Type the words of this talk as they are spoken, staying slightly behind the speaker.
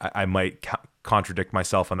I might contradict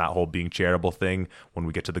myself on that whole being charitable thing when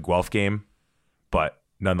we get to the Guelph game, but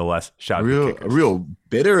nonetheless, shout A out to the real, a Kickers. real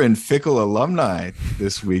bitter and fickle alumni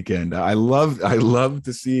this weekend. I love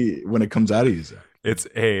to see when it comes out of you, Zach. It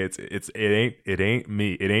ain't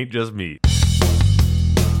me. It ain't just me.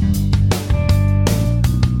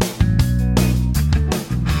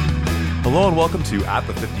 Hello and welcome to At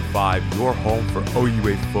the 55, your home for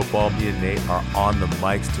OUA football. Me and Nate are on the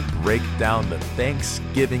mics to break down the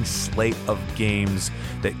Thanksgiving slate of games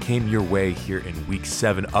that came your way here in Week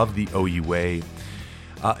 7 of the OUA.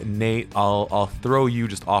 Nate, I'll throw you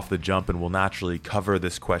just off the jump, and we'll naturally cover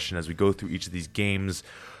this question as we go through each of these games.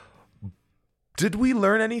 Did we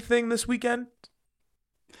learn anything this weekend?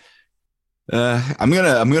 I'm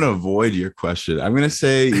gonna avoid your question. I'm gonna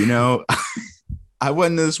say, I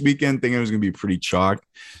went this weekend thinking it was gonna be pretty chalk,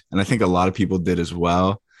 and I think a lot of people did as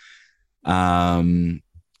well. Um,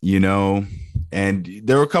 you know, and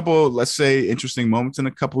there were a couple, let's say, interesting moments in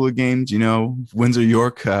a couple of games. Windsor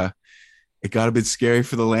York, it got a bit scary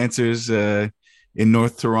for the Lancers in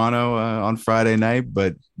North Toronto on Friday night,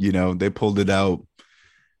 but they pulled it out.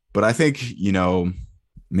 But I think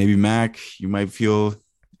maybe Mac, you might feel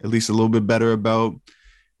at least a little bit better about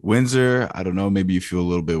Windsor. I don't know, maybe you feel a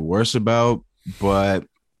little bit worse about, but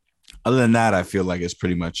other than that, I feel like it's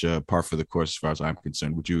pretty much par for the course as far as I'm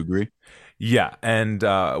concerned. Would you agree? Yeah, and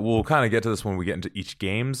we'll kind of get to this when we get into each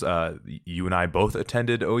games. You and I both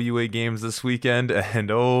attended OUA games this weekend, and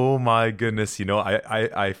oh my goodness,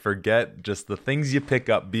 I forget just the things you pick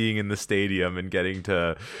up being in the stadium and getting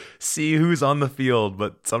to see who's on the field,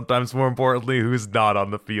 but sometimes more importantly, who's not on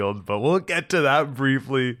the field. But we'll get to that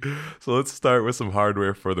briefly. So let's start with some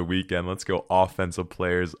hardware for the weekend. Let's go offensive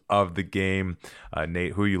players of the game.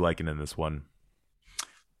 Nate, who are you liking in this one?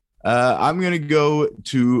 I'm going to go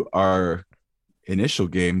to our initial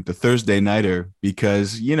game, the Thursday nighter,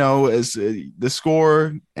 because as the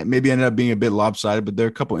score maybe ended up being a bit lopsided, but there are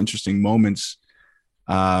a couple interesting moments,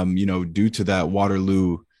 due to that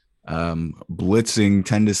Waterloo blitzing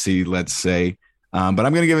tendency, let's say. But I'm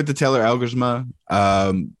going to give it to Taylor Algersma.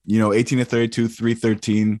 18 to 32,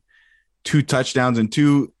 313, two touchdowns and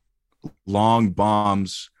two long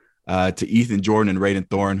bombs to Ethan Jordan and Raiden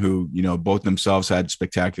Thorne, who both themselves had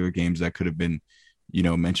spectacular games that could have been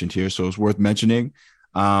mentioned here, so it's worth mentioning.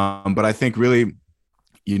 But I think really,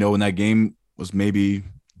 when that game was maybe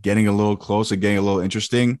getting a little close and getting a little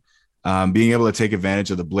interesting, being able to take advantage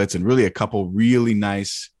of the blitz and really a couple really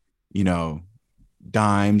nice,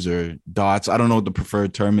 dimes or dots. I don't know what the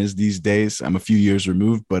preferred term is these days. I'm a few years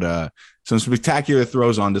removed, but some spectacular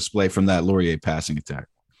throws on display from that Laurier passing attack.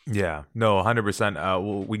 Yeah, no,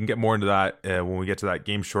 100%. We can get more into that when we get to that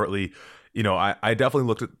game shortly. I definitely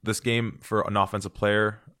looked at this game for an offensive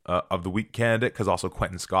player of the week candidate because also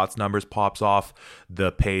Quentin Scott's numbers pops off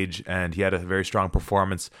the page, and he had a very strong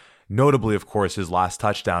performance. Notably, of course, his last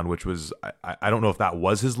touchdown, which was, I don't know if that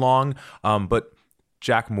was his long, but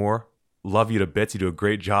Jack Moore, love you to bits. You do a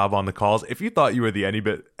great job on the calls. If you thought you were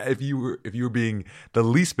if you were being the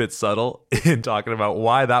least bit subtle in talking about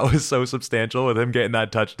why that was so substantial with him getting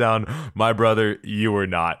that touchdown, my brother, you were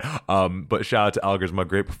not. But shout out to Algersma,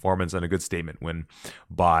 great performance and a good statement win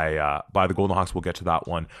by the Golden Hawks. We'll get to that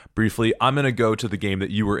one briefly. I'm going to go to the game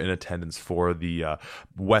that you were in attendance for, the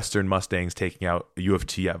Western Mustangs taking out U of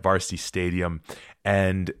T at Varsity Stadium,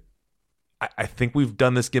 and I think we've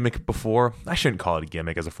done this gimmick before. I shouldn't call it a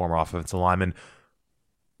gimmick as a former offensive lineman,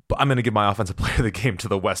 but I'm going to give my offensive player of the game to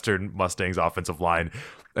the Western Mustangs offensive line.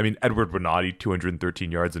 I mean, Edward Bonatti,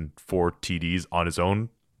 213 yards and 4 TDs on his own,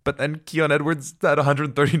 but then Keon Edwards had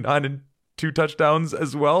 139 and 2 touchdowns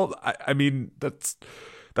as well. I mean, that's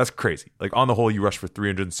crazy. Like, on the whole, you rushed for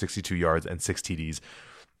 362 yards and 6 TDs.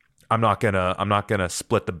 I'm not gonna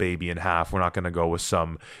split the baby in half. We're not gonna go with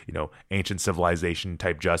some, ancient civilization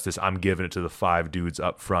type justice. I'm giving it to the 5 dudes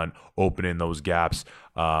up front, opening those gaps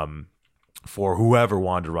for whoever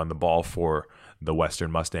wanted to run the ball for the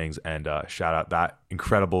Western Mustangs, and shout out that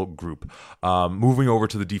incredible group. Moving over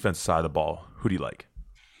to the defensive side of the ball, who do you like?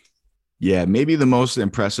 Yeah, maybe the most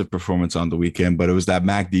impressive performance on the weekend, but it was that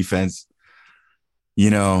MAC defense.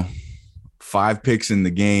 You know, 5 picks in the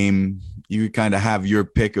game. You kind of have your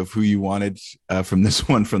pick of who you wanted from this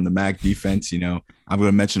one from the MAC defense. I'm going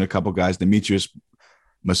to mention a couple guys. Demetrius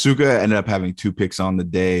Masuka ended up having 2 picks on the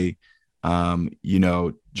day.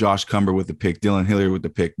 Josh Cumber with the pick, Dylan Hilliard with the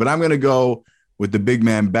pick. But I'm going to go with the big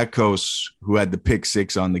man, Beckos, who had the pick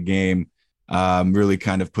 6 on the game. Really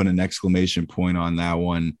kind of put an exclamation point on that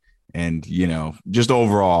one. And, just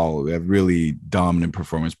overall, a really dominant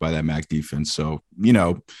performance by that MAC defense. So,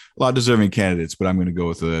 a lot of deserving candidates, but I'm going to go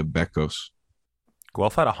with Beckos.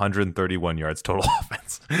 Guelph had 131 yards total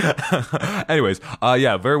offense. Anyways,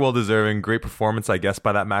 yeah, very well deserving. Great performance, I guess,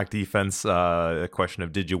 by that MAC defense. A question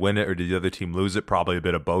of did you win it or did the other team lose it? Probably a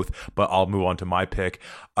bit of both, but I'll move on to my pick.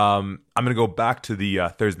 I'm going to go back to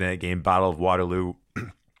the Thursday night game, Battle of Waterloo,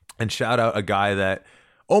 and shout out a guy that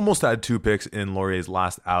almost had 2 picks in Laurier's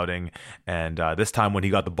last outing, and this time when he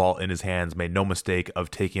got the ball in his hands, made no mistake of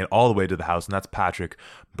taking it all the way to the house, and that's Patrick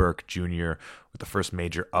Burke Jr. with the first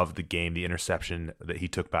major of the game, the interception that he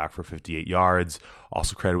took back for 58 yards,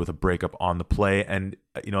 also credited with a breakup on the play. And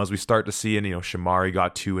as we start to see, and Shamari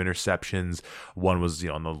got 2 interceptions. One was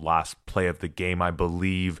on the last play of the game, I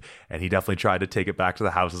believe, and he definitely tried to take it back to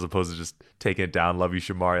the house as opposed to just taking it down. Love you,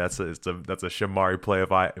 Shamari. That's a Shamari play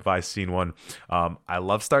if I seen one. I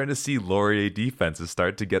love starting to see Laurier defenses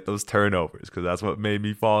start to get those turnovers, because that's what made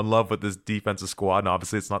me fall in love with this defensive squad. And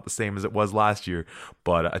obviously it's not the same as it was last year,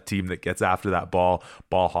 but a team that gets after that ball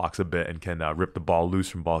hawks a bit, and can rip the ball loose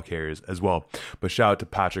from ball carriers as well. But shout out to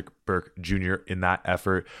Patrick Burke Jr. in that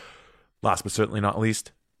effort. Last but certainly not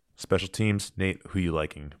least, special teams. Nate, who you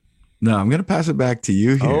liking? No, I'm gonna pass it back to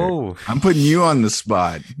you here. Oh, I'm putting you on the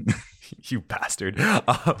spot. You bastard.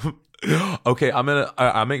 Okay, I'm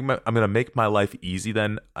gonna make my life easy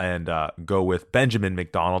then, and go with Benjamin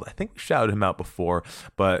McDonald. I think we shouted him out before,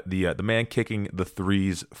 but the man kicking the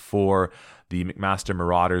threes for the McMaster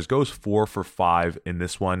Marauders goes 4 for 5 in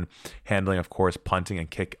this one, handling, of course, punting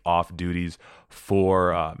and kick-off duties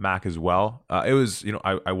for Mac as well. It was,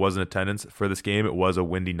 I was in attendance for this game. It was a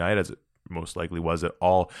windy night, as it most likely was at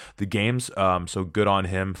all the games. So good on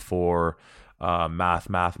him for math,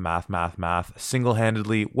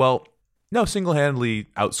 single-handedly. Well, no, single-handedly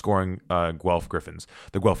outscoring the Guelph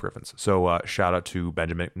Griffins. So shout out to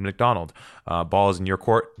Benjamin McDonald. Ball is in your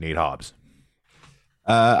court, Nate Hobbs.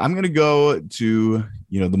 I'm going to go to,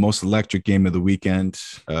 the most electric game of the weekend,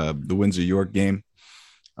 the Windsor-York game,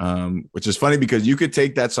 which is funny because you could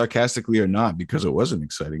take that sarcastically or not, because it was an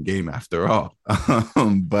exciting game after all.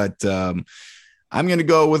 But I'm going to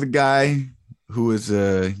go with a guy who is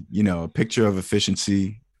a picture of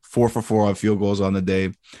efficiency, 4 for 4 on field goals on the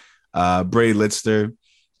day, Brady Lister,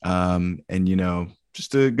 and,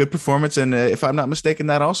 just a good performance. And if I'm not mistaken,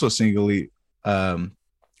 that also singly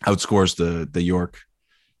outscores the York.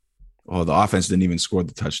 Well, the offense didn't even score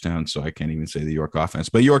the touchdown, so I can't even say the York offense,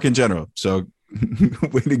 but York in general. So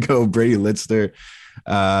way to go, Brady Lister,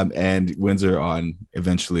 and Windsor on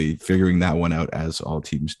eventually figuring that one out, as all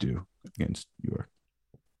teams do against York.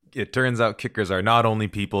 It turns out kickers are not only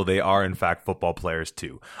people, they are in fact football players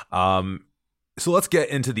too. So let's get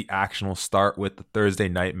into the action. We'll start with the Thursday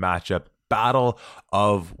night matchup, Battle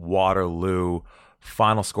of Waterloo.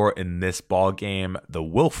 Final score in this ball game: the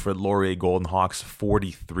Wilfrid Laurier Golden Hawks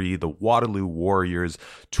 43, the Waterloo Warriors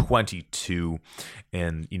 22.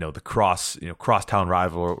 And the crosstown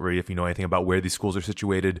rivalry, if you know anything about where these schools are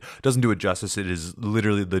situated, doesn't do it justice. It is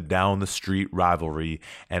literally the down the street rivalry.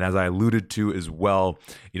 And as I alluded to as well,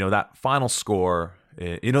 that final score,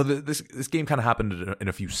 this game kind of happened in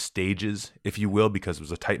a few stages, if you will, because it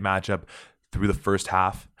was a tight matchup through the first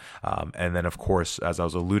half. And then, of course, as I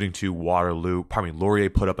was alluding to, Laurier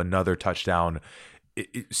put up another touchdown,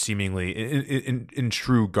 seemingly in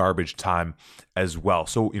true garbage time as well.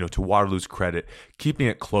 So, to Waterloo's credit, keeping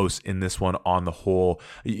it close in this one on the whole.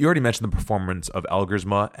 You already mentioned the performance of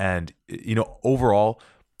Elgersma, and, overall,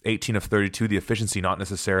 18 of 32, the efficiency not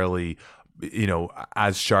necessarily,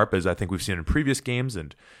 as sharp as I think we've seen in previous games,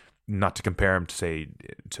 and not to compare him to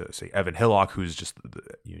say Evan Hillock, who's just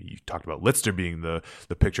you talked about Lister being the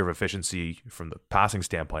picture of efficiency from the passing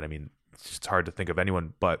standpoint. I mean, it's hard to think of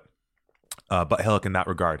anyone but Hillock in that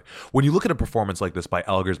regard. When you look at a performance like this by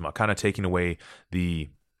Elgersma, kind of taking away the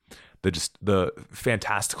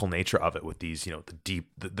fantastical nature of it with these,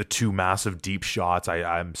 the 2 massive deep shots.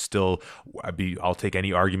 I'll take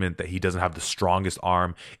any argument that he doesn't have the strongest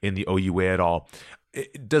arm in the OUA at all.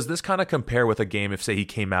 Does this kind of compare with a game if, say, he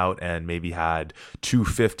came out and maybe had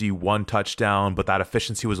 250, 1 touchdown, but that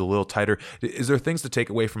efficiency was a little tighter? Is there things to take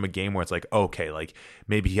away from a game where it's like, okay, like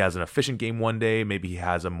maybe he has an efficient game one day, maybe he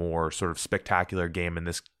has a more sort of spectacular game in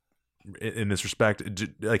this respect?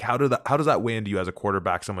 Like, how does that weigh into you as a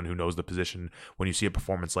quarterback, someone who knows the position, when you see a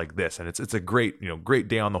performance like this? And it's a great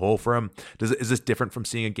day on the whole for him. Is this different from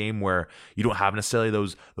seeing a game where you don't have necessarily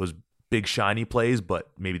those big shiny plays,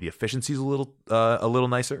 but maybe the efficiency is a little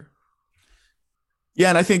nicer? Yeah,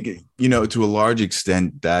 and I think to a large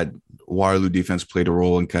extent that Waterloo defense played a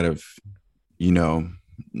role in kind of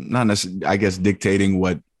not necessarily, I guess, dictating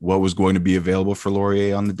what was going to be available for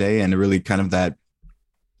Laurier on the day, and really kind of that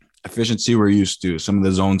efficiency we're used to. Some of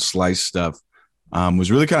the zone slice stuff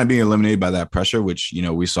was really kind of being eliminated by that pressure, which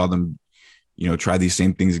we saw them try these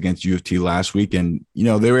same things against U of T last week. And,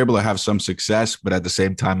 they were able to have some success, but at the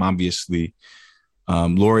same time, obviously,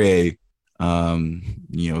 Laurier,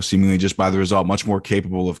 seemingly just by the result, much more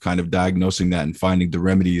capable of kind of diagnosing that and finding the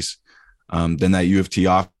remedies than that U of T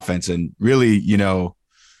offense. And really,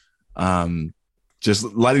 just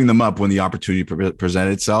lighting them up when the opportunity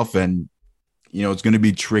presented itself. And, it's going to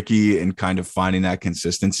be tricky in kind of finding that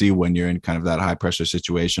consistency when you're in kind of that high pressure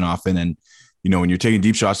situation often. And, when you're taking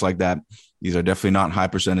deep shots like that, these are definitely not high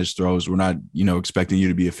percentage throws. We're not, expecting you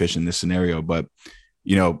to be efficient in this scenario, but,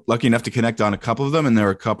 lucky enough to connect on a couple of them. And there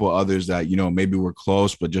are a couple others that, maybe were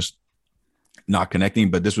close, but just not connecting.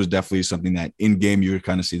 But this was definitely something that in game, you would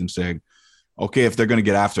kind of see them saying, okay, if they're going to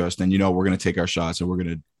get after us, then, we're going to take our shots and we're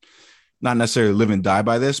going to not necessarily live and die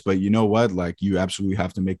by this, but you know what, like you absolutely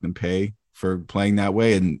have to make them pay for playing that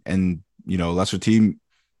way. And, lesser team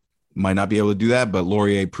might not be able to do that, but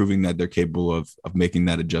Laurier proving that they're capable of making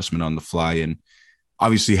that adjustment on the fly and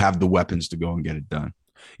obviously have the weapons to go and get it done.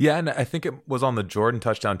 Yeah, and I think it was on the Jordan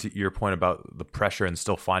touchdown, to your point about the pressure and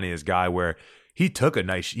still finding his guy, where he took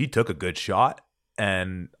a good shot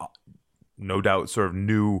and no doubt sort of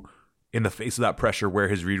knew in the face of that pressure where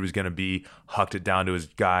his read was going to be, hucked it down to his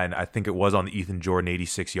guy. And I think it was on the Ethan Jordan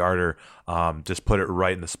 86-yarder, just put it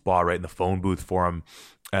right in the spot, right in the phone booth for him.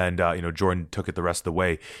 And, Jordan took it the rest of the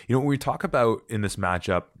way. When we talk about in this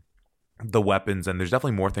matchup, the weapons, and there's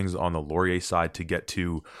definitely more things on the Laurier side to get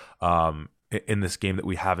to in this game that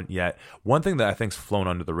we haven't yet. One thing that I think's flown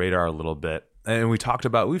under the radar a little bit, and we've talked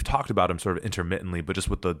about him sort of intermittently, but just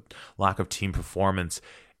with the lack of team performance,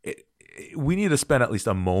 we need to spend at least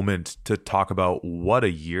a moment to talk about what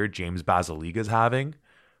a year James Basiliga is having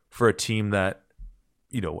for a team that,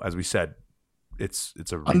 as we said, it's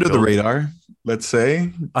a rebuild. Under the radar, let's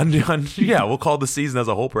say. Yeah, we'll call the season as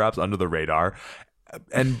a whole perhaps under the radar.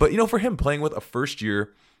 But for him playing with a first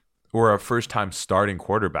year or a first time starting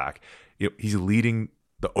quarterback, he's leading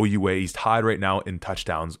the OUA. He's tied right now in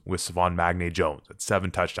touchdowns with Savon Magne-Jones at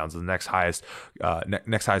 7 touchdowns. The next highest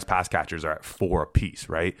pass catchers are at 4 apiece,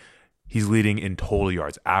 right? He's leading in total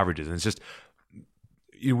yards, averages. And it's just,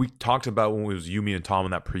 we talked about when it was you, me, and Tom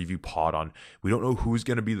in that preview pod on, we don't know who's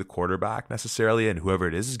going to be the quarterback necessarily, and whoever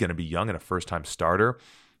it is going to be young and a first-time starter.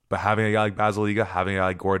 But having a guy like Basiliga, having a guy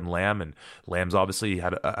like Gordon Lamb, and Lamb's obviously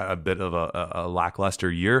had a bit of a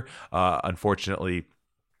lackluster year, unfortunately.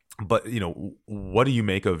 But, what do you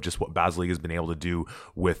make of just what Basiliga has been able to do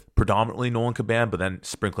with predominantly Nolan Caban, but then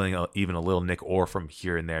sprinkling even a little Nick Orr from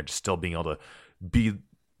here and there, just still being able to be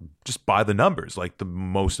just by the numbers, like the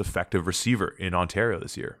most effective receiver in Ontario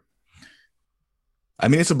this year? I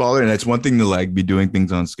mean, it's a baller, and it's one thing to like be doing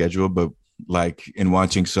things on schedule, but like in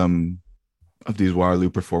watching some of these Waterloo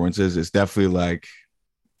performances, it's definitely like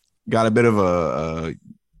got a bit of a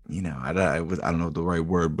I don't know the right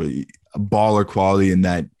word, but a baller quality in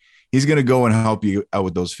that he's going to go and help you out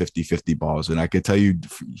with those 50-50 balls. And I could tell you,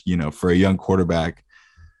 for a young quarterback,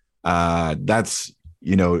 that's,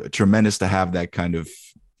 tremendous to have that kind of,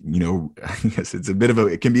 I guess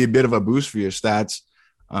it can be a bit of a boost for your stats.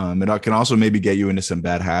 It can also maybe get you into some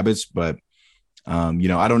bad habits, but I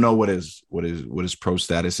don't know what his pro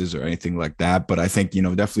status is or anything like that, but I think,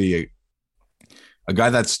 definitely a guy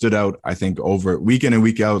that stood out, I think, over week in and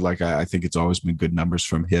week out. Like I think it's always been good numbers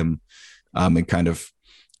from him, and kind of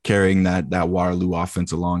carrying that Waterloo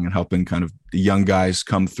offense along and helping kind of the young guys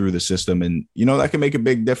come through the system. And, that can make a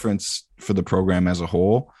big difference for the program as a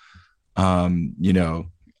whole. I'm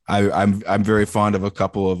very fond of a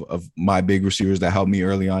couple of my big receivers that helped me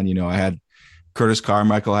early on. I had Curtis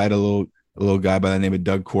Carmichael. I had a little guy by the name of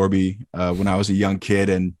Doug Corby when I was a young kid.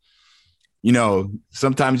 And,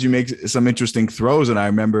 sometimes you make some interesting throws. And I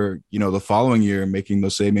remember, the following year making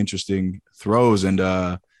those same interesting throws. And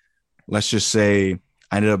let's just say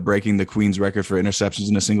I ended up breaking the Queen's record for interceptions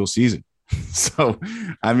in a single season. So,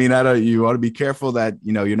 I mean, you ought to be careful that,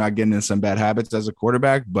 you're not getting in some bad habits as a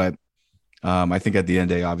quarterback. But I think at the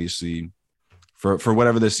end of the day, obviously, for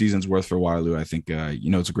whatever this season's worth for Waterloo, I think,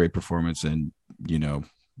 it's a great performance, and,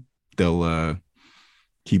 they'll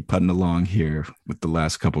keep putting along here with the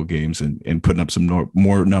last couple of games and putting up some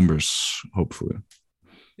more numbers, hopefully.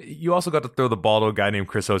 You also got to throw the ball to a guy named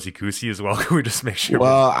Chris Osikusi as well. Can we just make sure?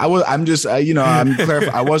 Well, I'm clarifying.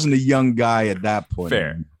 I wasn't a young guy at that point.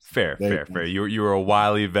 Fair. You were a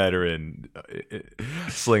wily veteran,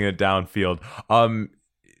 slinging it downfield.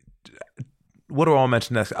 What do I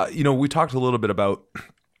mention next? We talked a little bit about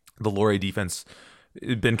the Laurier defense.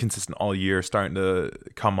 It's been consistent all year, starting to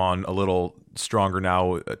come on a little stronger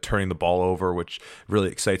now, turning the ball over, which really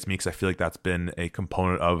excites me because I feel like that's been a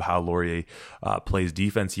component of how Laurier plays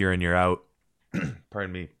defense year in, year out.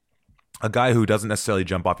 Pardon me. a guy who doesn't necessarily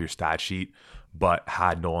jump off your stat sheet, but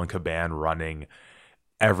had Nolan Caban running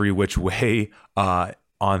every which way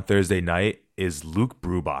on Thursday night is Luke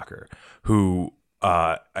Brubacher, who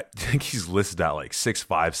I think he's listed at like 6'5",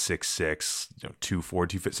 6'6", 2'4",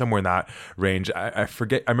 2'5", somewhere in that range. I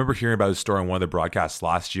forget. I remember hearing about his story on one of the broadcasts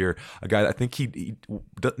last year. A guy, I think I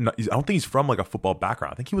don't think he's from like a football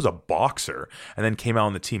background. I think he was a boxer and then came out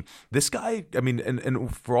on the team. This guy, I mean,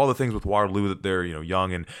 and for all the things with Waterloo that they're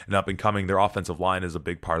young and up and coming, their offensive line is a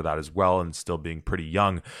big part of that as well, and still being pretty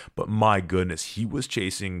young. But my goodness, he was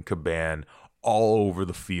chasing Caban all over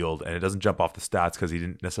the field, and it doesn't jump off the stats because he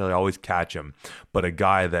didn't necessarily always catch him, but a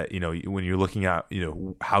guy that when you're looking at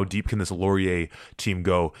how deep can this Laurier team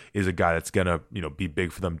go, is a guy that's gonna be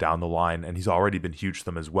big for them down the line, and he's already been huge for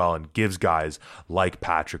them as well, and gives guys like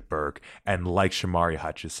Patrick Burke and like Shamari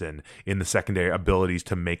Hutchison in the secondary abilities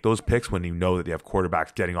to make those picks when you know that they have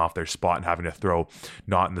quarterbacks getting off their spot and having to throw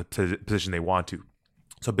not in the position they want to.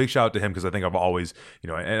 So big shout out to him, because I think I've always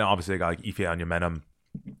and obviously a guy like Ife Anyamenem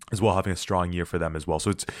as well, having a strong year for them as well.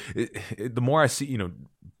 So the more I see,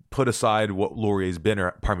 put aside what Laurier's been,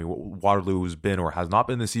 or pardon me, what Waterloo's been or has not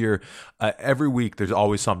been this year, every week there's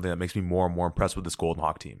always something that makes me more and more impressed with this Golden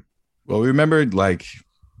Hawk team. Well, remember, like,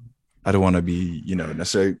 I don't want to be,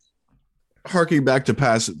 necessarily harking back to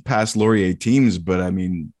past Laurier teams, but I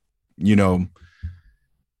mean, I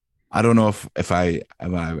don't know if I'm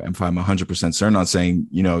 100% certain on saying,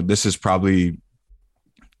 this is probably,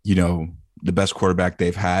 the best quarterback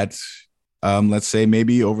they've had, let's say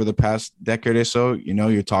maybe over the past decade or so.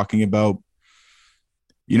 You're talking about,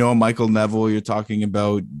 Michael Neville, you're talking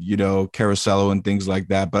about, Carosello and things like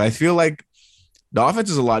that. But I feel like the offense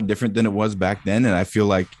is a lot different than it was back then. And I feel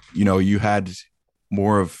like, you had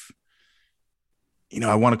more of,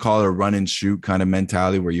 I want to call it a run and shoot kind of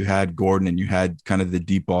mentality, where you had Gordon and you had kind of the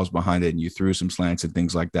deep balls behind it and you threw some slants and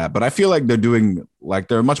things like that. But I feel like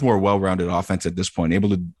they're a much more well-rounded offense at this point, able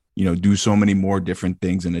to do so many more different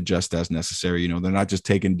things and adjust as necessary. They're not just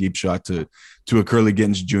taking deep shot to a Curly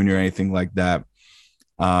Gittens Jr. or anything like that.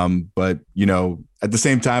 But, at the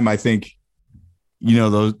same time, I think,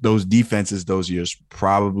 those defenses those years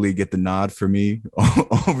probably get the nod for me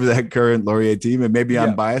over that current Laurier team. And maybe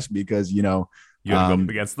I'm biased because, you had to go up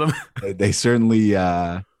against them. They certainly,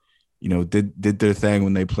 did their thing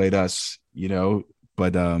when they played us,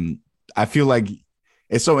 but I feel like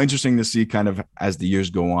it's so interesting to see kind of as the years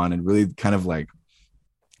go on, and really kind of like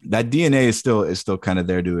that DNA is still kind of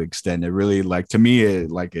there to extend. It really, like, to me,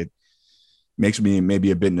 it makes me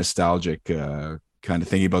maybe a bit nostalgic, kind of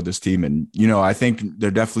thinking about this team. And, I think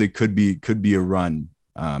there definitely could be a run,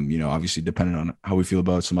 obviously depending on how we feel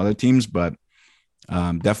about some other teams, but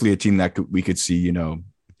definitely a team that we could see, in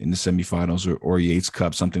the semifinals or Yates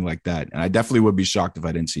Cup, something like that. And I definitely would be shocked if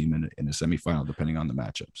I didn't see him in the semifinal, depending on the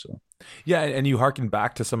matchup. So, yeah. And you harken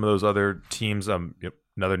back to some of those other teams.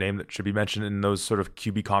 Another name that should be mentioned in those sort of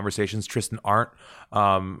QB conversations, Tristan Arndt,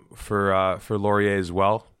 for Laurier as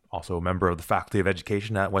well. Also a member of the Faculty of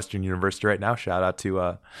Education at Western University right now. Shout out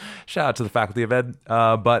to the Faculty of Ed.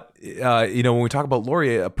 But when we talk about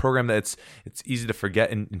Laurier, a program that it's easy to forget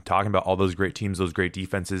in talking about all those great teams, those great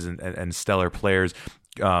defenses, and stellar players.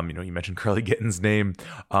 You mentioned Curly Gittens' name,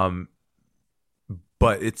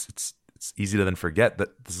 but it's easy to then forget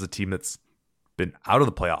that this is a team that's been out of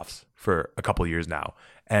the playoffs for a couple of years now,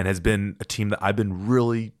 and has been a team that I've been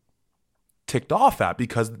really ticked off at,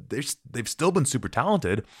 because they've still been super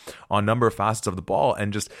talented on a number of facets of the ball,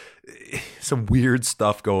 and just some weird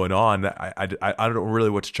stuff going on that I don't know really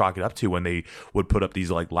what to chalk it up to when they would put up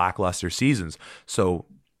these like lackluster seasons. So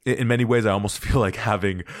in many ways, I almost feel like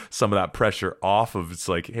having some of that pressure off of, it's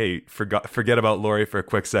like, hey, forget about Laurier for a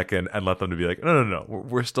quick second and let them to be like, no,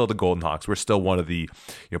 we're still the Golden Hawks. We're still one of the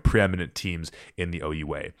preeminent teams in the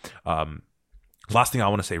OUA. Last thing I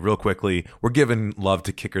want to say real quickly, we're giving love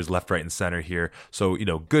to kickers left, right, and center here. So,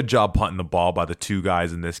 good job punting the ball by the two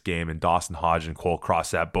guys in this game, and Dawson Hodge and Cole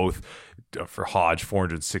Crossett, both for Hodge,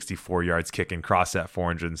 464 yards kicking, Crossett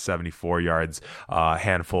 474 yards,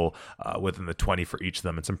 handful within the 20 for each of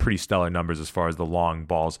them, and some pretty stellar numbers as far as the long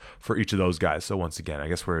balls for each of those guys. So once again, I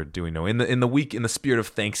guess we're doing in the week, in the spirit of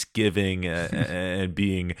Thanksgiving and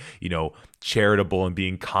being charitable and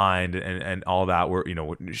being kind and all that, we're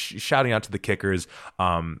shouting out to the kickers.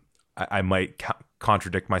 I might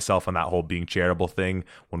contradict myself on that whole being charitable thing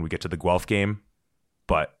when we get to the Guelph game,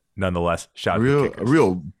 but nonetheless, shout out to the kickers. A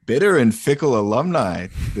real bitter and fickle alumni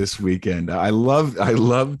this weekend. I love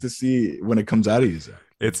to see when it comes out of you, Zach.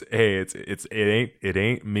 It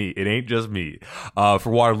ain't me. It ain't just me. For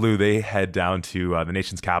Waterloo, they head down to the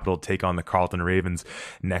nation's capital to take on the Carleton Ravens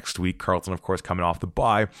next week. Carleton, of course, coming off the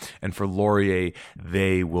bye, and for Laurier,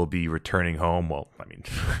 they will be returning home. Well, I mean,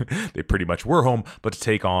 they pretty much were home, but to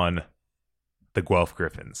take on the Guelph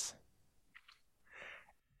Griffins.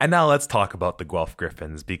 And now let's talk about the Guelph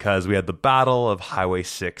Griffins, because we had the Battle of Highway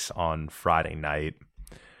 6 on Friday night.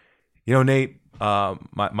 You know, Nate,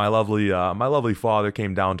 my lovely father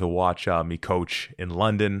came down to watch me coach in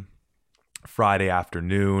London Friday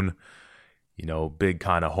afternoon. You know, big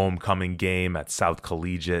kind of homecoming game at South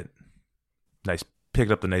Collegiate.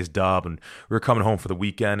 Picked up the nice dub, and we were coming home for the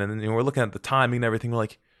weekend, and then we're looking at the timing and everything. We're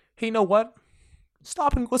like, hey, you know what? Let's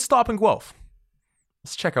stop in Guelph.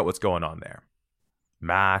 Let's check out what's going on there.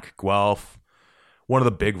 Mac, Guelph, one of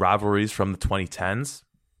the big rivalries from the 2010s.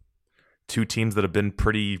 Two teams that have been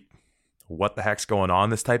pretty, what the heck's going on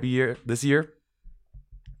this year.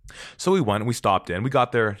 So we went and we stopped in. We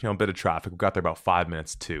got there, a bit of traffic. We got there about 5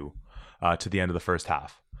 minutes to the end of the first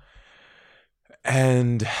half.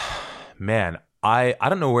 And man, I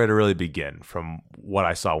don't know where to really begin from what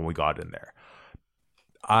I saw when we got in there.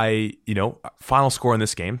 Final score in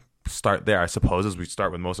this game, start there, I suppose, as we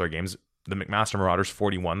start with most of our games. The McMaster Marauders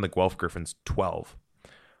 41, the Guelph Griffins 12.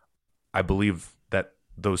 I believe that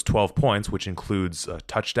those 12 points, which includes a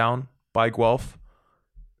touchdown by Guelph,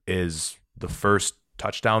 is the first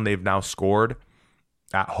touchdown they've now scored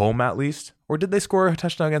at home, at least. Or did they score a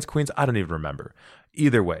touchdown against Queens? I don't even remember.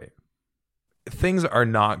 Either way, things are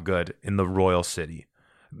not good in the Royal City.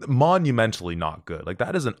 Monumentally not good. Like,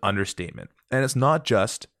 that is an understatement. And it's not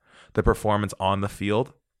just the performance on the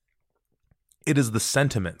field. It is the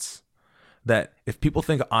sentiments that if people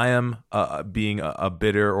think I am being a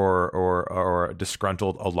bitter or a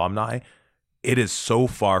disgruntled alumni, it is so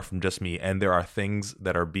far from just me. And there are things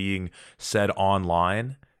that are being said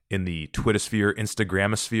online in the Twittersphere,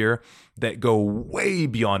 Instagramosphere that go way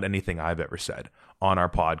beyond anything I've ever said on our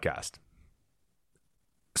podcast.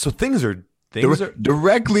 So things are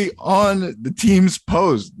directly on the team's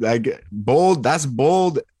post, like bold. That's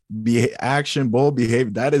bold action, bold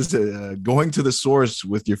behavior. That is going to the source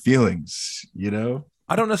with your feelings.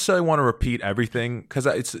 I don't necessarily want to repeat everything, because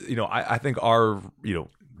it's I think our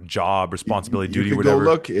job, responsibility, duty, whatever.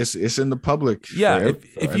 Go look, it's in the public. Yeah,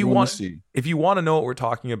 if you want to know what we're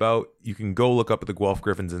talking about, you can go look up at the Guelph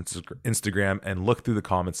Griffins Instagram and look through the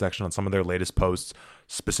comment section on some of their latest posts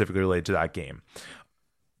specifically related to that game.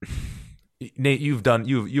 Nate,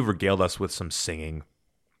 you've regaled us with some singing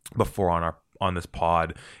before on this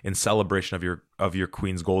pod in celebration of your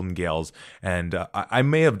Queen's Golden Gales, and I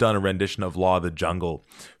may have done a rendition of Law of the Jungle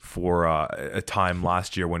for a time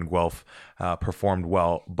last year when Guelph performed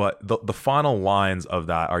well, but the final lines of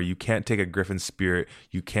that are, you can't take a Griffin's spirit,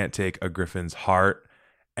 you can't take a Griffin's heart.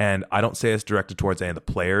 And I don't say it's directed towards any of the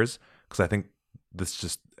players, because I think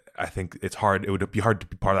it's hard. It would be hard to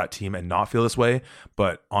be part of that team and not feel this way.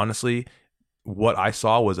 But honestly, what I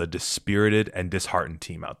saw was a dispirited and disheartened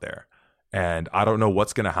team out there. And I don't know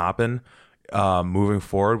what's going to happen moving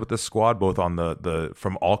forward with this squad, both on the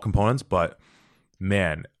from all components. But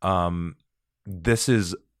man, this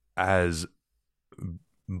is as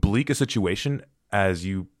bleak a situation as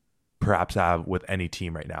you perhaps have with any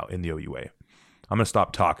team right now in the OUA. I'm going to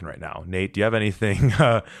stop talking right now. Nate, do you have anything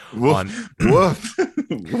on? Woof.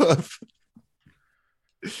 Woof.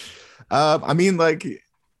 I mean, like,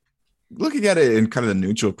 looking at it in kind of the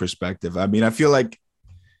neutral perspective, I mean, I feel like,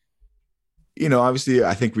 obviously,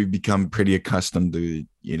 I think we've become pretty accustomed to,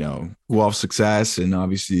 Guelph success, and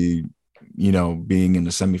obviously, being in the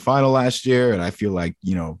semifinal last year. And I feel like,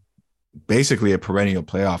 basically a perennial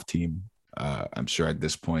playoff team. I'm sure at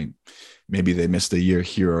this point, maybe they missed a year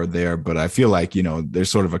here or there, but I feel like, there's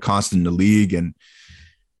sort of a constant in the league, and,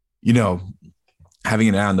 having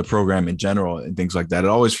an eye on the program in general and things like that. It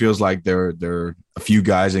always feels like there are a few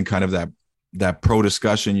guys in kind of that pro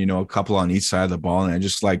discussion, a couple on each side of the ball. And I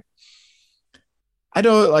just I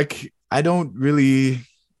don't really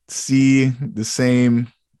see the same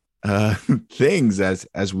things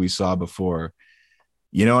as we saw before,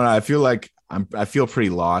 and I feel like I feel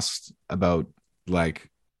pretty lost about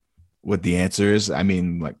what the answer is. I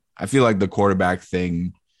mean, I feel like the quarterback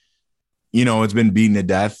thing, it's been beaten to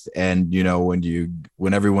death. And,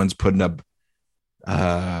 when everyone's putting up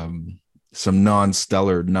some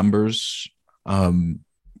non-stellar numbers,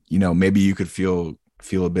 maybe you could feel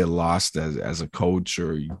a bit lost as a coach,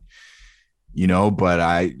 or, but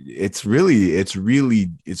it's really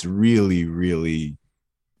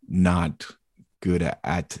not good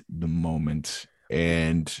at the moment.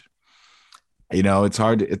 And,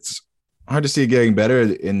 it's hard to see it getting better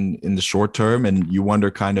in the short term, and you wonder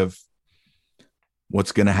kind of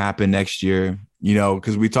what's going to happen next year.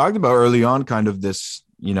 Because we talked about early on kind of this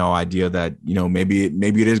idea that maybe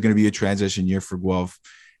it is going to be a transition year for Guelph.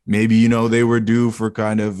 Maybe they were due for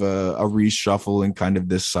kind of a reshuffle in kind of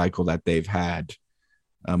this cycle that they've had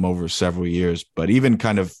over several years. But even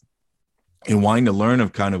kind of in wanting to learn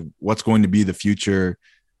of kind of what's going to be the future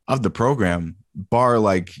of the program, bar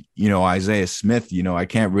like Isaiah Smith, I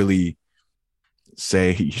can't really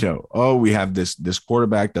say oh, we have this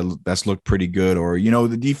quarterback that's looked pretty good, or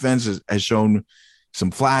the defense has shown some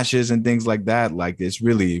flashes and things like that. Like, it's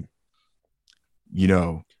really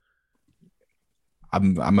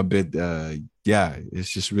I'm a bit it's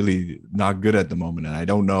just really not good at the moment, and I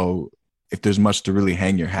don't know if there's much to really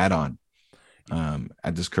hang your hat on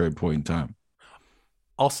at this current point in time.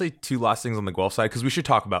 I'll say two last things on the Guelph side, because we should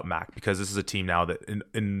talk about Mac, because this is a team now that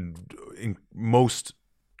in most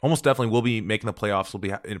almost definitely will be making the playoffs. Will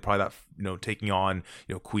be in probably that taking on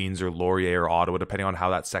Queens or Laurier or Ottawa, depending on how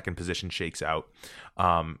that second position shakes out,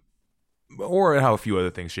 or how a few other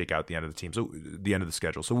things shake out at the end of the team. So the end of the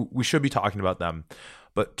schedule. So we should be talking about them.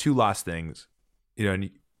 But two last things, and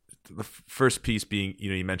the first piece being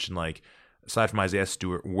you mentioned, like, aside from Isaiah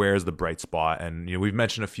Stewart, where's the bright spot? And we've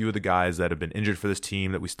mentioned a few of the guys that have been injured for this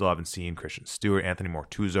team that we still haven't seen: Christian Stewart, Anthony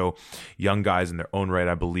Mortuzo, young guys in their own right,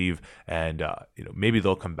 I believe. And maybe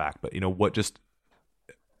they'll come back. But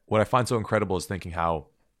what I find so incredible is thinking how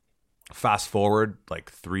fast forward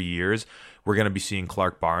like 3 years, we're going to be seeing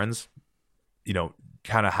Clark Barnes,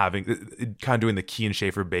 kind of doing the Kean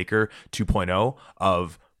Schaefer Baker 2.0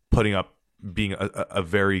 of putting up, being a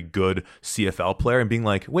very good CFL player and being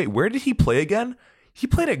like, wait, where did he play again? He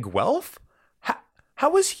played at Guelph? How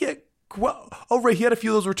was he at Guelph? Oh, right, he had a few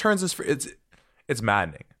of those returns. It's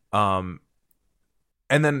maddening. And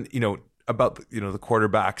then, about the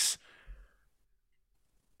quarterbacks,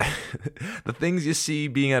 the things you see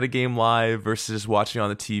being at a game live versus watching on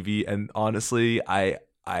the TV. And honestly, I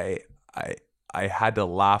had to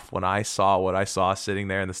laugh when I saw what I saw sitting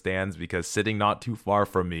there in the stands, because sitting not too far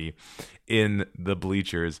from me in the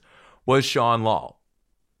bleachers was Sean Law,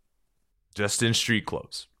 just in street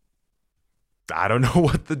clothes. I don't know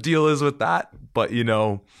what the deal is with that, but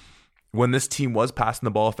when this team was passing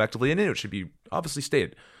the ball effectively, and it should be obviously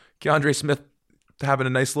stated, Keandre Smith having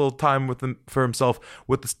a nice little time for himself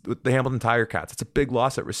with the Hamilton Tiger Cats. It's a big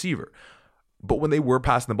loss at receiver. But when they were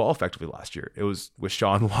passing the ball effectively last year, it was with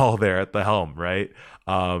Sean Law there at the helm, right?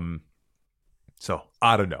 So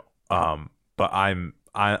I don't know. But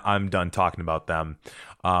I'm done talking about them.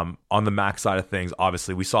 On the Mac side of things,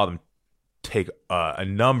 obviously we saw them take a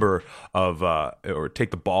number of or take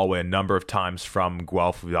the ball away a number of times from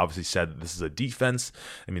Guelph. We obviously said that this is a defense.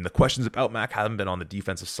 I mean, the questions about Mac haven't been on the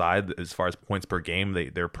defensive side as far as points per game.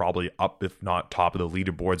 They're probably up, if not top of the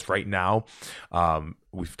leaderboards right now.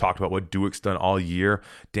 We've talked about what Duick's done all year.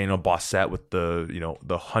 Daniel Bossett with the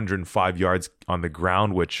 105 yards on the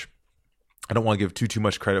ground, which I don't want to give too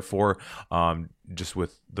much credit for, just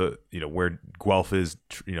with the where Guelph is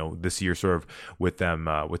this year, sort of with them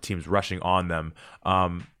with teams rushing on them.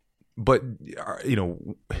 But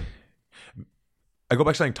I go back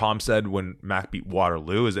to something Tom said when Mac beat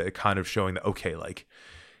Waterloo, is it kind of showing that, okay, like,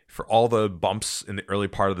 for all the bumps in the early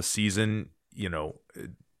part of the season,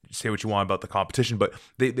 say what you want about the competition, but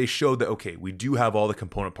they showed that, okay, we do have all the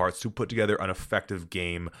component parts to put together an effective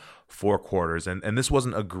game 4 quarters. And this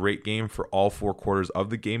wasn't a great game for all 4 quarters of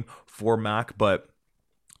the game for Mac, but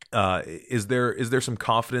is there some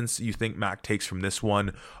confidence you think Mac takes from this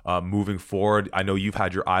one moving forward? I know you've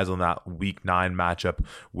had your eyes on that week 9 matchup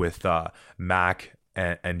with Mac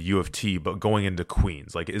and U of T, but going into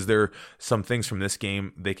Queens, like, is there some things from this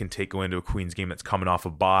game they can take going into a Queens game that's coming off a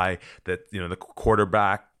bye, that the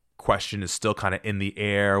quarterback question is still kind of in the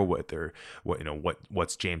air?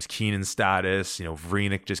 What's James Keenan's status?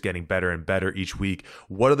 Vrenic just getting better and better each week.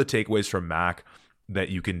 What are the takeaways from Mac that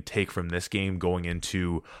you can take from this game going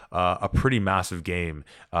into a pretty massive game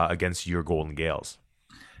against your Golden Gales?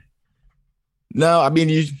 No, I mean,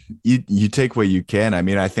 you take what you can. I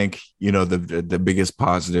mean, I think the biggest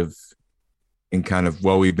positive in kind of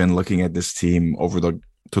what we've been looking at this team over the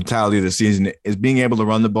totality of the season is being able to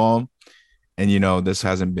run the ball. And, this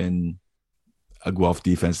hasn't been a Guelph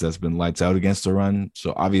defense that's been lights out against the run.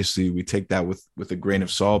 So obviously we take that with a grain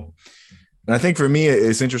of salt. And I think for me,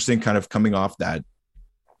 it's interesting kind of coming off that,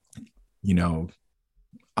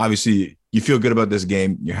 obviously you feel good about this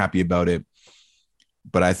game. You're happy about it.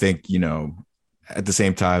 But I think, at the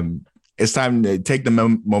same time, it's time to take the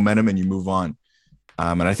momentum and you move on.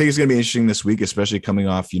 And I think it's going to be interesting this week, especially coming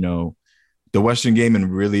off, the Western game,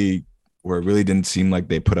 and really, where it really didn't seem like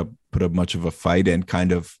they put up put up much of a fight, and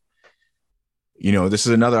kind of, this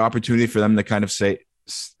is another opportunity for them to kind of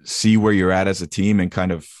see where you're at as a team, and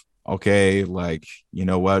kind of, okay, like, you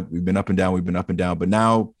know what, we've been up and down, but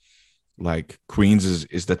now, like, Queens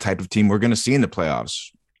is the type of team we're going to see in the playoffs.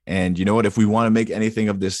 And you know what, if we want to make anything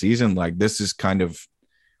of this season, like, this is kind of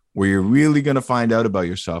where you're really going to find out about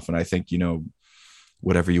yourself. And I think,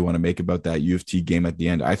 whatever you want to make about that U of T game at the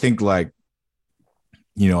end, I think, like,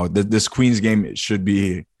 this Queens game should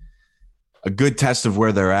be a good test of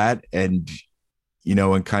where they're at, and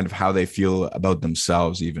and kind of how they feel about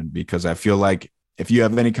themselves, even, because I feel like if you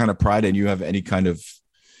have any kind of pride and you have any kind of,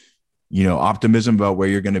 optimism about where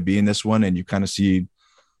you're going to be in this one, and you kind of see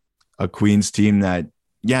a Queens team that,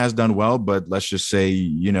 has done well, but let's just say,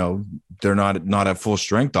 they're not at full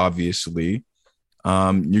strength, obviously.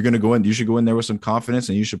 You're going to go in, you should go in there with some confidence,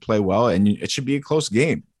 and you should play well, and it should be a close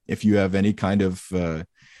game if you have any kind of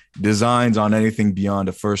designs on anything beyond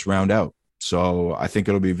a first round out. So I think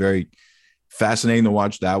it'll be very fascinating to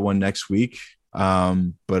watch that one next week.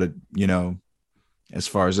 But as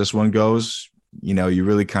far as this one goes, you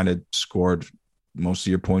really kind of scored most of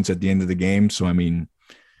your points at the end of the game. So, I mean,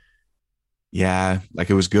 yeah, like,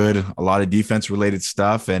 it was good. A lot of defense related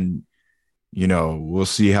stuff. And, we'll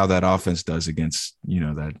see how that offense does against,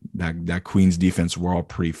 that Queens defense we're all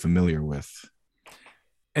pretty familiar with.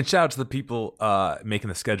 And shout out to the people making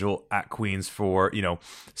the schedule at Queens for,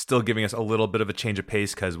 still giving us a little bit of a change of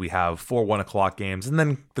pace, because we have 4 1:00 games, and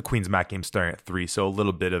then the Queens MAC game starting at 3. So a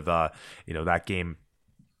little bit of, that game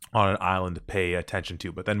on an island to pay attention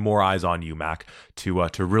to, but then more eyes on UMAC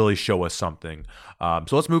to really show us something. So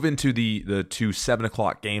let's move into the 2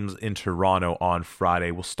 7:00 games in Toronto on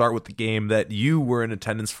Friday. We'll start with the game that you were in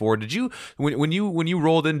attendance for. Did you, when you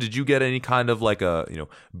rolled in, did you get any kind of like a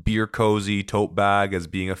beer cozy tote bag as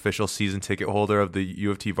being official season ticket holder of the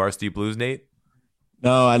U of T Varsity Blues, Nate?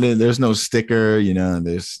 No, I didn't. There's no sticker,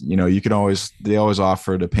 they always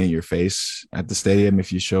offer to paint your face at the stadium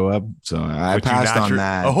if you show up. So I passed on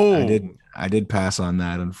that. Oh, I did pass on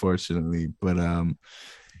that, unfortunately, but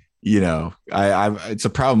it's a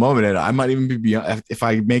proud moment, and I might even be beyond, if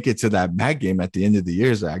I make it to that MAC game at the end of the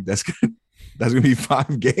year, Zach. That's gonna be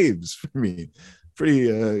 5 games for me. Pretty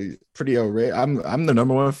outrageous. I'm the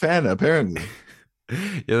number one fan, apparently.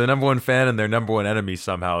 You're the number one fan and their number one enemy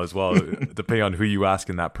somehow as well, depending on who you ask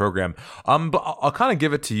in that program. But I'll kind of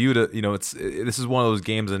give it to you to, this is one of those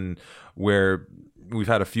games where we've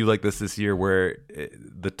had a few like this year, where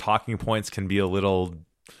the talking points can be a little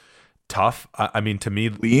tough. I mean, to me,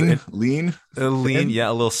 lean, yeah,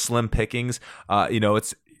 a little slim pickings.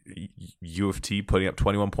 It's U of T putting up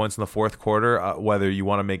 21 points in the fourth quarter. Whether you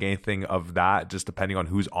want to make anything of that, just depending on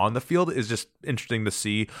who's on the field, is just interesting to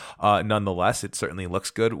see. Nonetheless, it certainly looks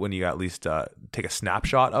good when you at least take a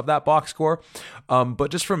snapshot of that box score. But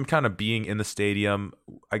just from kind of being in the stadium,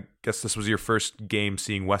 I guess this was your first game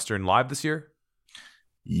seeing Western live this year?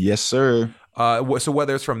 Yes, sir. So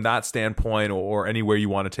whether it's from that standpoint or anywhere you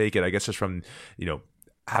want to take it, I guess just from,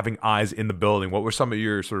 having eyes in the building, what were some of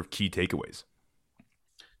your sort of key takeaways?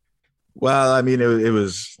 Well, I mean, it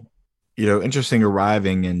was, interesting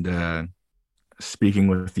arriving and speaking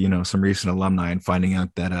with, some recent alumni, and finding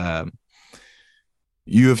out that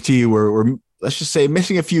U of T were, let's just say,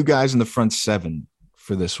 missing a few guys in the front 7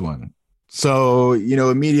 for this one. So,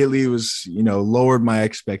 immediately it was, lowered my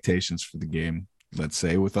expectations for the game, let's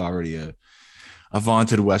say, with already a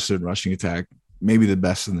vaunted Western rushing attack, maybe the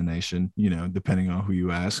best in the nation, depending on who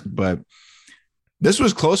you ask. But this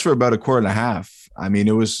was close for about a quarter and a half. I mean,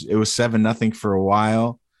 it was 7-0 for a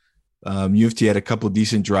while. U of T had a couple of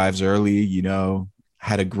decent drives early,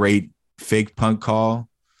 had a great fake punt call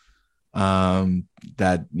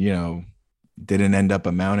that, didn't end up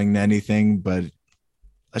amounting to anything. But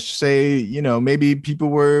let's just say, maybe it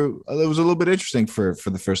was a little bit interesting for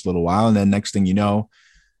the first little while. And then next thing you know,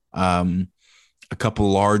 a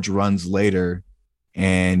couple large runs later,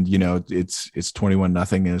 and, it's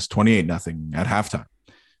 21-0 and it's 28-0 at halftime.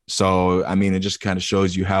 So, I mean, it just kind of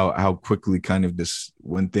shows you how quickly kind of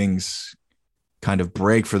when things kind of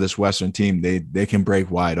break for this Western team, they can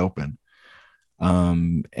break wide open.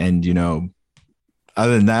 And,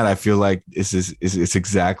 other than that, I feel like it's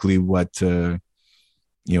exactly what,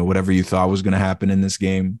 whatever you thought was going to happen in this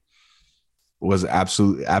game was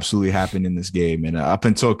absolutely happened in this game. And up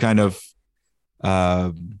until kind of,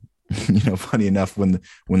 funny enough, when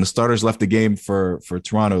the starters left the game for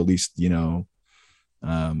Toronto, at least,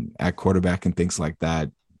 at quarterback and things like that,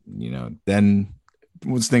 then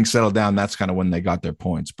once things settled down, that's kind of when they got their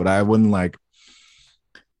points. But I wouldn't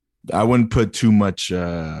put too much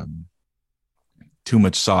sauce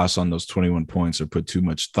on those 21 points, or put too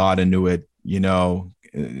much thought into it.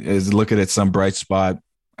 is looking at some bright spot.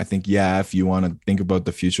 I think, yeah, if you want to think about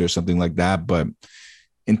the future or something like that, but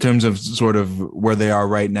in terms of sort of where they are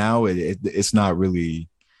right now, it's not really.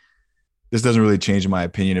 This doesn't really change my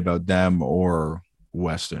opinion about them or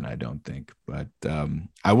Western, I don't think. But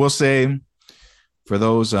I will say, for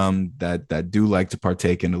those that do like to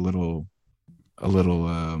partake in a little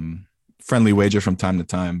friendly wager from time to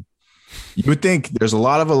time, you would think there's a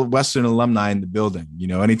lot of Western alumni in the building.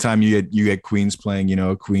 Anytime you get Queens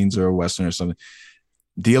playing, Queens or Western or something,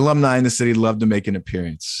 the alumni in the city love to make an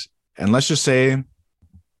appearance. And let's just say,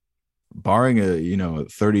 barring a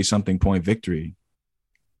 30 something point victory,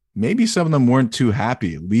 maybe some of them weren't too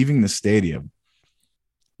happy leaving the stadium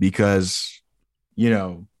because,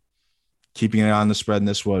 keeping it on the spread in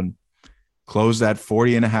this one, closed at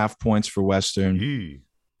 40.5 points for Western.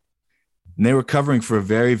 And they were covering for a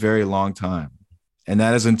very, very long time. And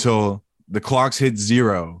that is until the clocks hit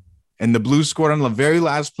 0 and the Blues scored on the very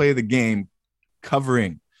last play of the game,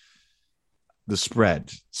 covering the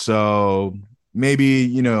spread. So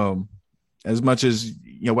maybe, as much as,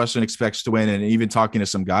 Western expects to win, and even talking to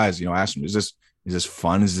some guys, ask them, is this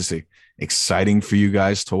fun? Is this exciting for you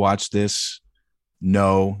guys to watch this?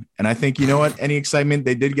 No. And I think, any excitement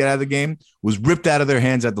they did get out of the game was ripped out of their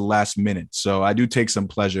hands at the last minute. So I do take some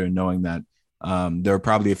pleasure in knowing that there are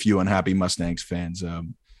probably a few unhappy Mustangs fans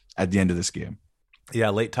at the end of this game.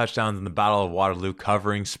 Yeah, late touchdowns in the Battle of Waterloo,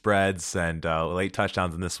 covering spreads, and late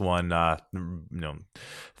touchdowns in this one,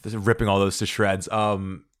 ripping all those to shreds.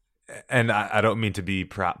 And I don't mean to be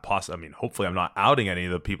hopefully I'm not outing any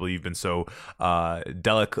of the people you've been so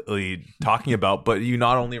delicately talking about, but you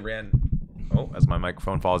not only ran, as my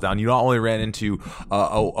microphone falls down, you not only ran into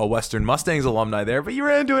a Western Mustangs alumni there, but you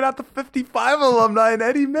ran into it at the 55 alumni in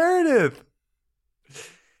Eddie Meredith.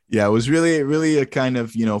 Yeah, it was really, really a kind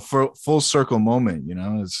of, full circle moment,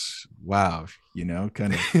 it's wow,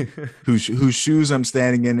 kind of whose shoes I'm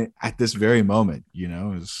standing in at this very moment,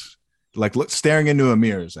 is like staring into a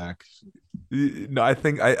mirror, Zach. No, I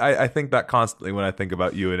think that constantly when I think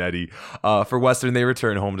about you and Eddie. For Western, they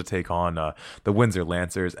return home to take on the Windsor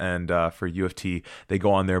Lancers, and for U of T, they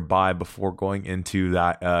go on their bye before going into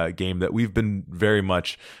that game that we've been very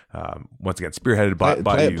much once again spearheaded by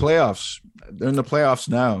you. Playoffs. They're in the playoffs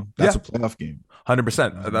now. That's a playoff game.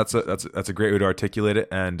 100%. That's a great way to articulate it.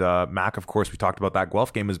 And Mac, of course, we talked about that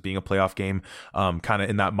Guelph game as being a playoff game, kind of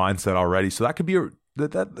in that mindset already. So that could be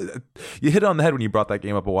that you hit it on the head when you brought that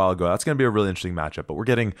game up a while ago. That's going to be a really interesting matchup. But we're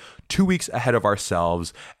getting 2 weeks ahead of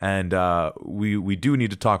ourselves, and we do need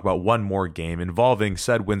to talk about one more game involving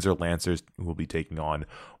said Windsor Lancers, who will be taking on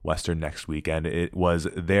Western next week. And it was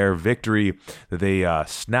their victory that they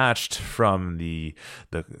snatched from the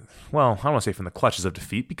I don't want to say from the clutches of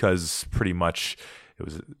defeat, because pretty much it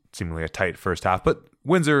was seemingly a tight first half. But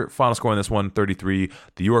Windsor, final score in this one, 33.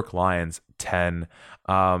 The York Lions, 10.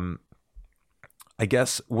 I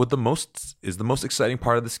guess the most exciting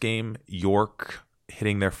part of this game, York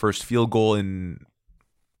hitting their first field goal in,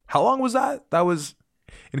 how long was that? That was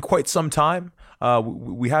in quite some time.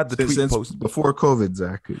 We had the tweet post before COVID,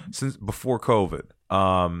 Zach. Since before COVID.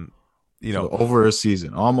 So over a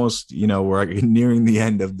season, almost. We're nearing the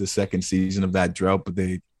end of the second season of that drought, but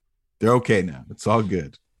they're okay now. It's all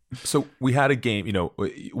good. So we had a game,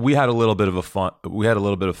 we had a little bit of fun,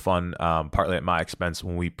 partly at my expense,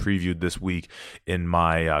 when we previewed this week in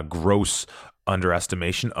my gross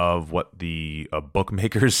underestimation of what the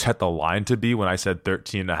bookmakers set the line to be when I said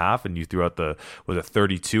 13.5 and you threw out was it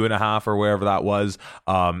 32.5 or wherever that was.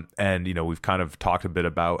 And we've kind of talked a bit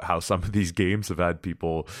about how some of these games have had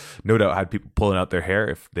people pulling out their hair,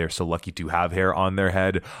 if they're so lucky to have hair on their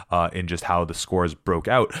head, in just how the scores broke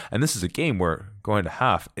out. And this is a game where going to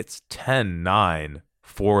half, it's 10-9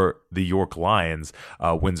 for the York Lions.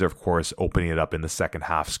 Windsor, of course, opening it up in the second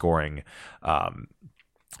half, scoring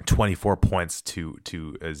 24 points to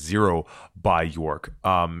 0 by York.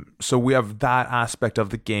 So we have that aspect of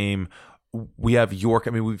the game. We have York.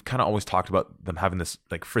 I mean, we've kind of always talked about them having this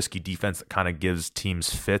like frisky defense that kind of gives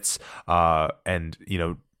teams fits. And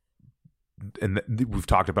we've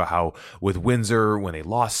talked about how with Windsor, when they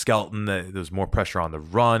lost Skelton, there was more pressure on the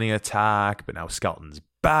running attack, but now Skelton's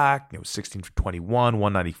back. It was 16 for 21,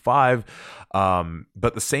 195. But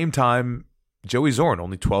at the same time, Joey Zorn,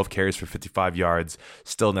 only 12 carries for 55 yards,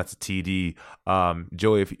 still nets a TD.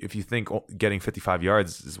 Joey, if you think getting 55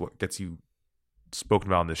 yards is what gets you spoken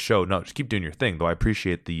about on this show, no, just keep doing your thing, though I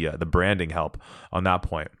appreciate the branding help on that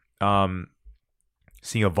point.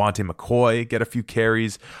 Seeing Avante McCoy get a few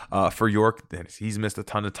carries for York, he's missed a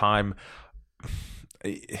ton of time.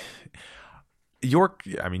 York,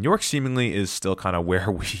 I mean, York seemingly is still kind of where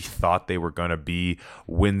we thought they were going to be.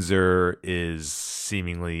 Windsor is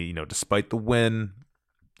seemingly, despite the win,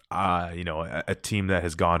 a team that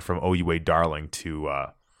has gone from OUA darling to,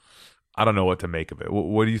 I don't know what to make of it.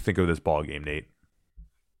 What do you think of this ball game, Nate?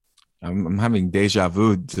 I'm having deja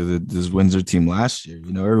vu to this Windsor team last year.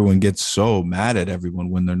 Everyone gets so mad at everyone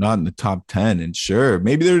when they're not in the top 10. And sure,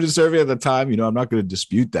 maybe they're deserving at the time. I'm not going to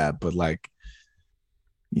dispute that. But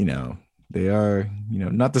they are,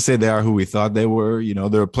 not to say they are who we thought they were.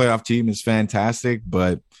 Their playoff team is fantastic,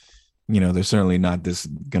 but, they're certainly not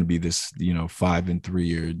going to be this, 5-3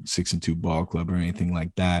 or 6-2 ball club or anything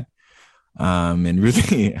like that. And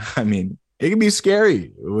really, I mean, it can be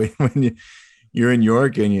scary when you're in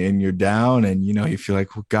York and you're down and, you feel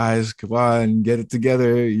like, well, guys, come on, get it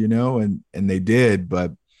together, and they did.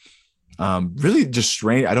 But really just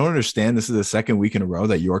strange. I don't understand. This is the second week in a row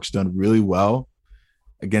that York's done really well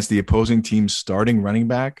against the opposing team's starting running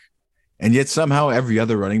back. And yet somehow every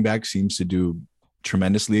other running back seems to do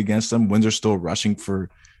tremendously against them. Windsor's still rushing for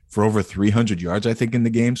over 300 yards, I think, in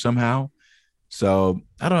the game somehow. So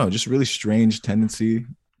I don't know, just really strange tendency,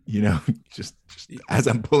 just as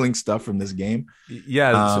I'm pulling stuff from this game.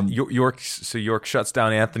 Yeah. York shuts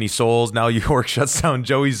down Anthony Souls. Now York shuts down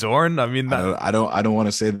Joey Zorn. I mean, I don't want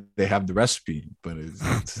to say they have the recipe, but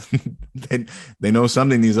they know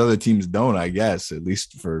something these other teams don't, I guess, at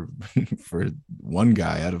least for one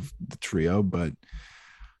guy out of the trio. But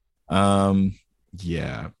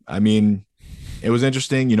yeah, I mean, it was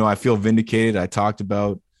interesting. I feel vindicated. I talked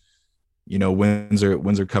about,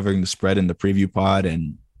 Windsor covering the spread in the preview pod,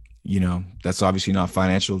 and that's obviously not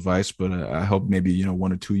financial advice, but I hope maybe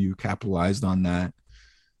one or two of you capitalized on that,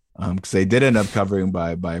 because they did end up covering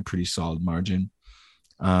by a pretty solid margin.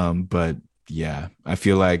 But yeah, I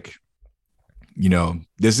feel like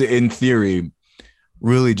this is in theory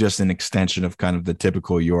really just an extension of kind of the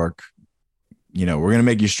typical York. We're gonna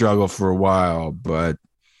make you struggle for a while, but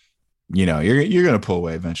you're gonna pull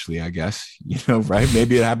away eventually, I guess. Right?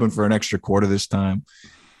 Maybe it happened for an extra quarter this time,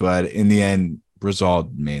 but in the end,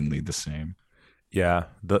 result mainly the same. Yeah,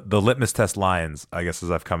 the litmus test Lions, I guess, as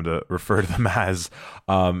I've come to refer to them as.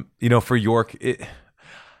 For York,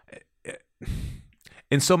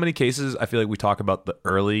 in so many cases, I feel like we talk about the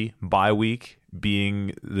early bye week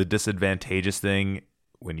being the disadvantageous thing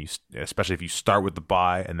especially if you start with the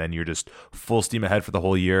bye and then you're just full steam ahead for the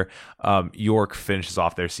whole year. York finishes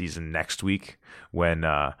off their season next week when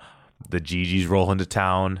the GGs roll into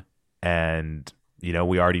town, and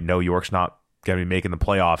we already know York's not going to be making the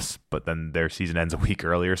playoffs, but then their season ends a week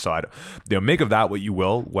earlier. So make of that what you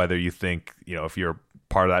will, whether you think, if you're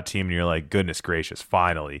part of that team and you're like, goodness gracious,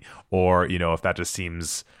 finally, or, if that just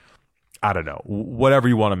seems, I don't know, whatever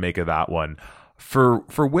you want to make of that one. For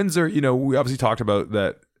Windsor, we obviously talked about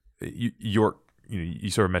that York, you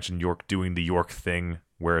sort of mentioned York doing the York thing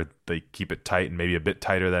where they keep it tight and maybe a bit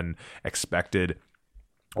tighter than expected,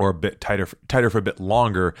 or a bit tighter for a bit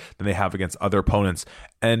longer than they have against other opponents.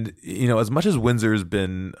 And, as much as Windsor's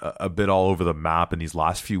been a bit all over the map in these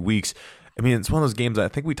last few weeks, I mean, it's one of those games that I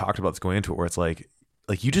think we talked about this going into it, where it's like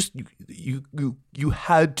you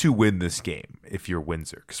had to win this game if you're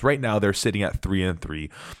Windsor, because right now they're sitting at 3-3,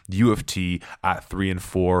 U of T at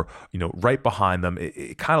 3-4, right behind them.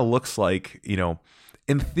 It kind of looks like,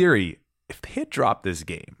 in theory, if they had dropped this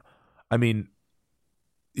game, I mean,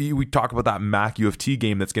 we talk about that MAC U of T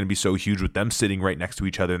game that's going to be so huge with them sitting right next to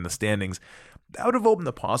each other in the standings. That would have opened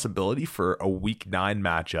the possibility for a Week 9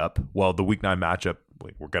 matchup. Well, the Week 9 matchup,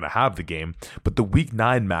 we're going to have the game, but the Week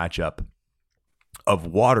 9 matchup of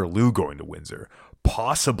Waterloo going to Windsor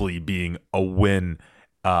possibly being a win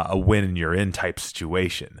and you're in type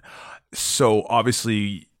situation. So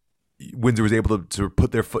obviously Windsor was able to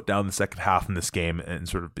put their foot down in the second half in this game and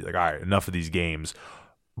sort of be like, all right, enough of these games.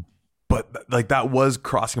 But that was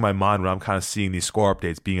crossing my mind when I'm kind of seeing these score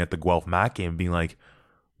updates, being at the Guelph MAC game, being like,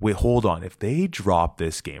 wait, hold on. If they drop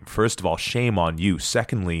this game, first of all, shame on you.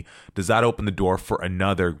 Secondly, does that open the door for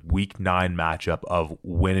another Week 9 matchup of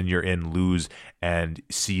win and you're in, lose, and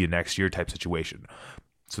see you next year type situation?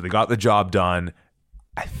 So they got the job done.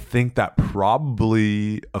 I think that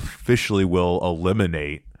probably officially will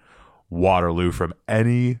eliminate Waterloo from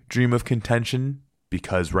any dream of contention,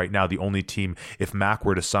 because right now the only team, if MAC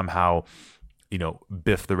were to somehow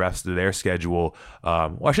biff the rest of their schedule.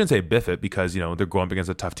 Well, I shouldn't say biff it, because, they're going up against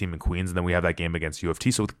a tough team in Queens, and then we have that game against U of T,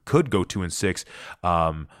 so it could go 2-6.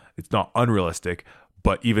 It's not unrealistic,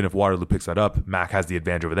 but even if Waterloo picks that up, MAC has the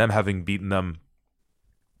advantage over them, having beaten them.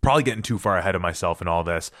 Probably getting too far ahead of myself in all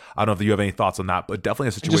this. I don't know if you have any thoughts on that, but definitely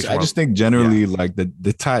a situation. I just think generally, like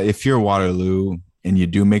the tie, if you're Waterloo and you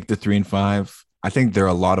do make the 3-5, I think there are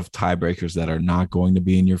a lot of tiebreakers that are not going to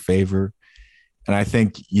be in your favor. And I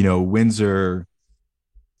think, Windsor,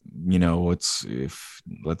 let's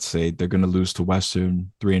say they're going to lose to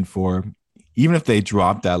Western 3-4, even if they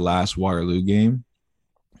drop that last Waterloo game,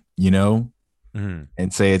 and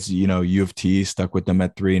say it's, U of T stuck with them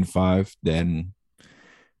at 3-5, then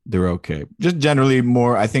they're okay. Just generally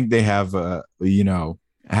more, I think they have,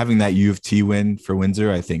 having that U of T win for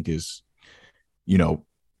Windsor, I think is,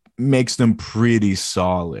 makes them pretty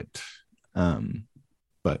solid.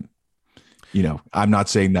 But, I'm not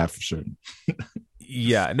saying that for certain.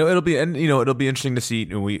 Yeah, no, it'll be interesting to see.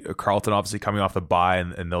 Carleton obviously coming off the bye,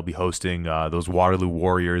 and they'll be hosting those Waterloo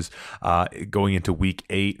Warriors going into week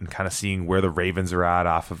 8, and kind of seeing where the Ravens are at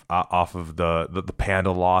off of the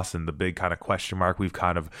Panda loss and the big kind of question mark we've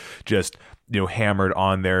kind of just hammered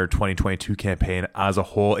on their 2022 campaign as a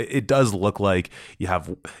whole. It does look like you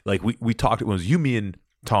have, like we talked. It was you, me, and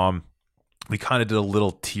Tom. We kind of did a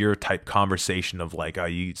little tier type conversation of like,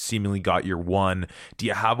 you seemingly got your 1. Do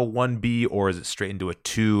you have a 1B, or is it straight into a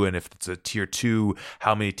 2? And if it's a tier 2,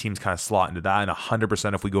 how many teams kind of slot into that? And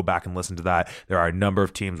 100%, if we go back and listen to that, there are a number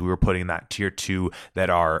of teams we were putting in that tier 2 that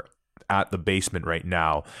are at the basement right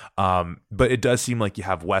now. But it does seem like you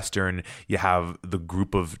have Western, you have the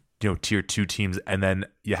group of tier 2 teams, and then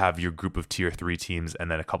you have your group of tier 3 teams,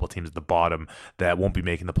 and then a couple teams at the bottom that won't be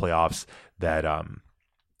making the playoffs that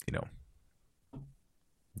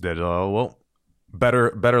better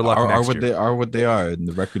luck next year. They are what they are, and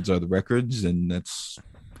the records are the records, and that's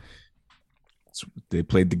they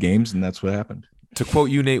played the games, and that's what happened. To quote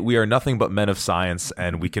you, Nate, we are nothing but men of science,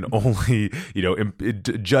 and we can only,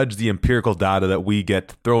 judge the empirical data that we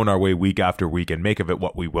get thrown our way week after week and make of it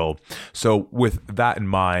what we will. So with that in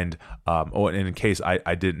mind, and in case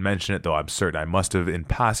I didn't mention it, though I'm certain I must have in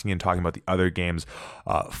passing and talking about the other games,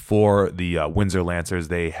 for the Windsor Lancers,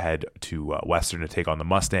 they head to Western to take on the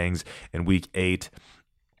Mustangs in week 8.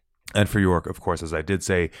 And for York, of course, as I did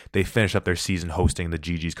say, they finish up their season hosting the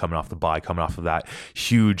GGs coming off the bye, coming off of that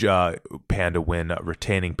huge Panda win,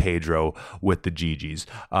 retaining Pedro with the GGs.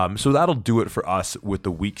 So that'll do it for us with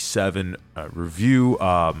the Week 7 review.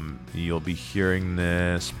 You'll be hearing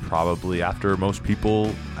this probably after most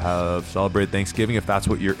people have celebrated Thanksgiving, if that's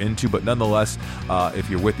what you're into. But nonetheless, if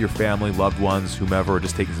you're with your family, loved ones, whomever, or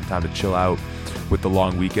just taking some time to chill out with the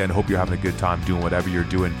long weekend, hope you're having a good time doing whatever you're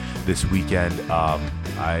doing this weekend.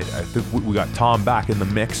 I think we got Tom back in the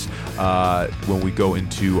mix when we go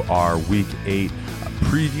into our Week 8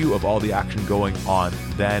 preview of all the action going on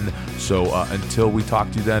then. So until we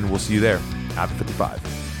talk to you then, we'll see you there at the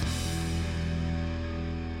 55.